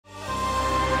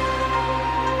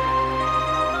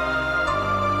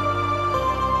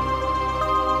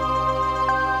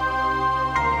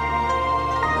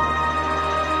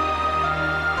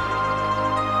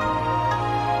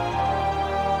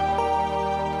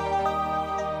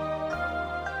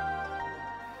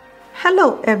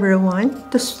Hello everyone,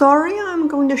 the story I'm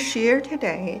going to share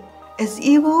today is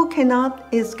Evil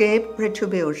Cannot Escape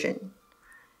Retribution.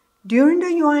 During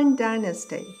the Yuan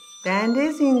Dynasty,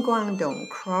 bandits in Guangdong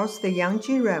crossed the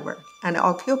Yangtze River and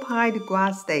occupied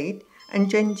Gua State and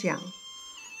Zhenjiang.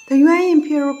 The Yuan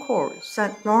imperial court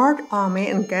sent large army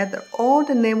and gathered all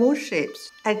the naval ships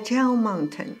at Jiao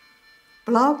Mountain,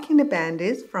 blocking the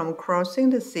bandits from crossing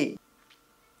the sea.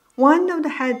 One of the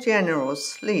head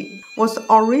generals, Li, was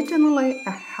originally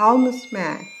a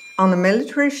helmsman on a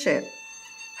military ship.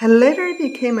 He later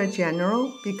became a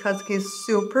general because of his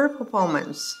super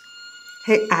performance.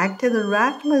 He acted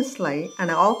recklessly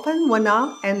and often went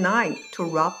out at night to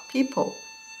rob people.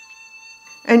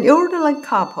 An elderly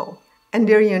couple and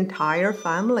their entire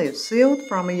family sailed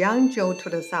from Yangzhou to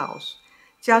the south.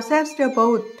 Just as their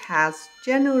boat passed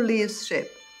General Li's ship,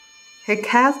 he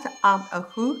cast up a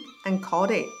hook and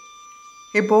caught it.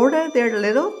 He boarded their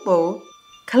little boat,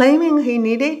 claiming he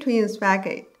needed to inspect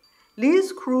it.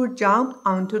 Li's crew jumped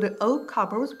onto the old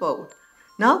couple's boat,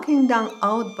 knocking down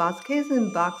old baskets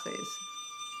and boxes.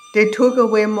 They took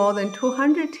away more than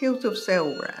 200 tubes of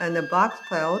silver and a box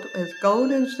filled with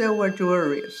gold and silver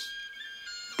jewelries.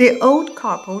 The old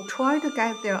couple tried to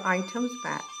get their items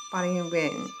back, but in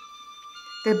vain.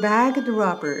 They begged the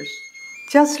robbers,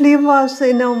 "Just leave us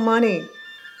enough money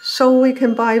so we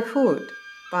can buy food."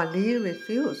 But Li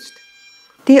refused.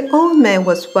 The old man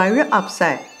was very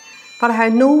upset, but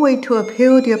had no way to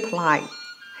appeal their plight.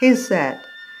 He said,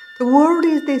 "The world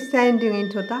is descending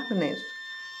into darkness.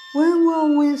 When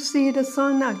will we see the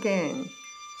sun again?"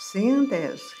 Seeing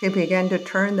this, he began to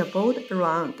turn the boat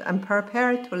around and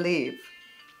prepare to leave.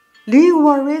 Li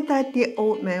worried that the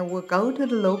old man would go to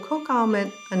the local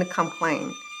government and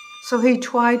complain, so he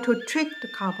tried to trick the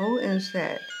couple and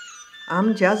said,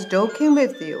 "I'm just joking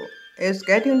with you. It's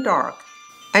getting dark,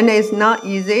 and it's not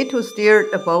easy to steer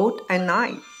the boat at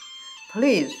night.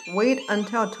 Please wait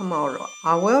until tomorrow.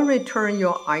 I will return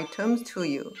your items to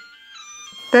you."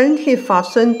 Then he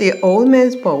fastened the old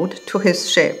man's boat to his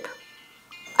ship.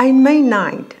 At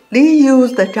midnight, Li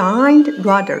used the giant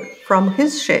rudder from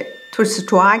his ship to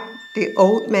strike the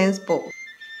old man's boat.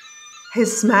 He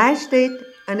smashed it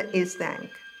and it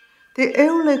sank. The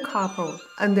elderly couple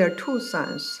and their 2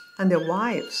 sons and their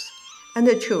wives and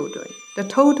the children, the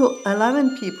total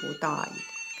 11 people died.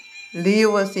 Li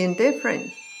was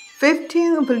indifferent.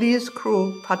 15 of Li's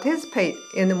crew participated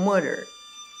in the murder.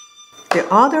 The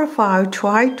other 5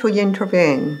 tried to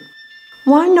intervene.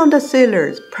 One of the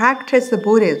sailors practiced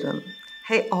Buddhism.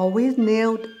 He always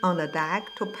knelt on the deck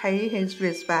to pay his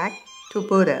respect to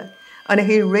Buddha, and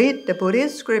he read the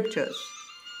Buddhist scriptures.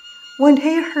 When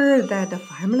he heard that the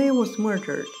family was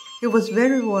murdered, he was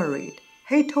very worried.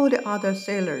 He told the other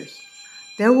sailors,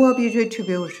 "There will be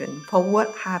retribution for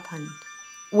what happened.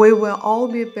 We will all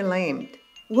be blamed.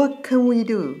 What can we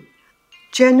do?"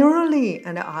 General Li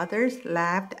and the others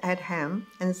laughed at him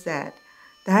and said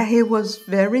that he was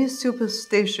very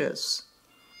superstitious.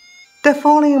 The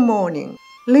following morning,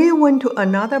 Li went to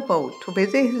another boat to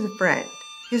visit his friend.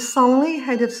 He suddenly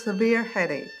had a severe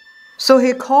headache, so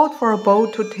he called for a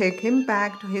boat to take him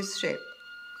back to his ship.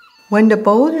 When the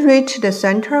boat reached the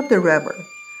center of the river,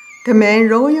 the man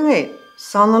rowing it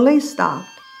suddenly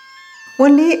stopped.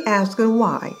 When Li asked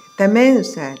why, the man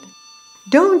said,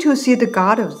 "Don't you see the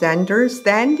god of thunder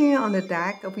standing on the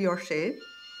deck of your ship?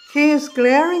 He is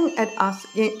glaring at us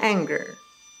in anger."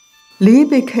 Li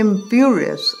became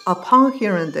furious upon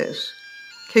hearing this.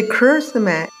 He cursed the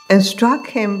man and struck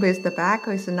him with the back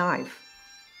of his knife.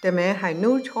 The man had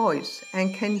no choice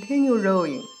and continued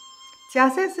rowing.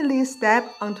 Just as Li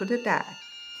stepped onto the deck,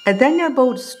 a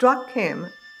thunderbolt struck him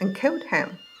and killed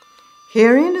him.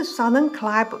 Hearing the sudden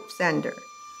clap of thunder,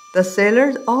 the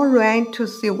sailors all ran to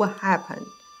see what happened.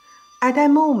 At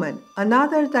that moment,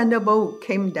 another thunderbolt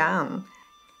came down,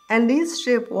 and Li's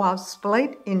ship was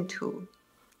split in 2.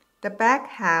 The back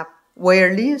half,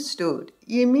 where Li stood,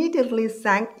 immediately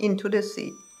sank into the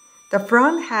sea. The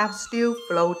front half still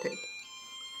floated.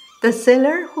 The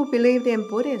sailor who believed in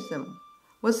Buddhism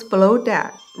was below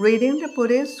deck reading the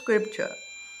Buddhist scripture.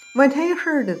 When he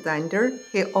heard the thunder,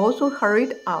 he also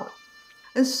hurried out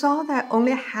and saw that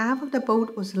only half of the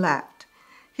boat was left.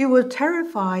 He was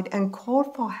terrified and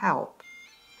called for help.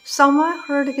 Someone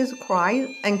heard his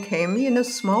cry and came in a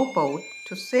small boat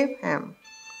to save him.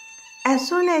 As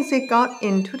soon as he got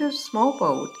into the small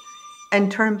boat and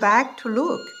turned back to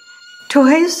look, to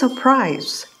his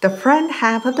surprise, the front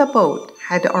half of the boat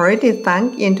had already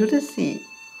sunk into the sea.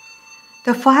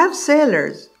 The 5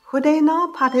 sailors, who did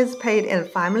not participate in the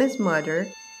family's murder,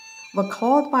 were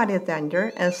caught by the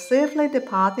thunder and safely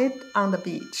deposited on the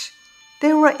beach.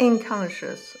 They were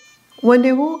unconscious. When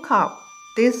they woke up,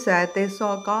 they said they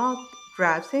saw God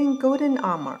dressed in golden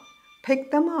armor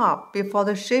pick them up before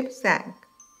the ship sank.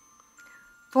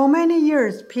 For many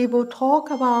years, people talk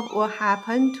about what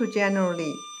happened to General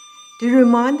Li. They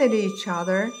reminded each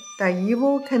other that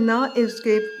evil cannot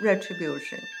escape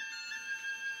retribution.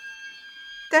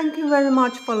 Thank you very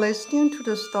much for listening to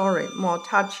the story. More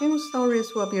touching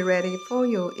stories will be ready for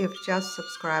you if you just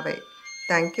subscribe it.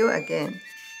 Thank you again.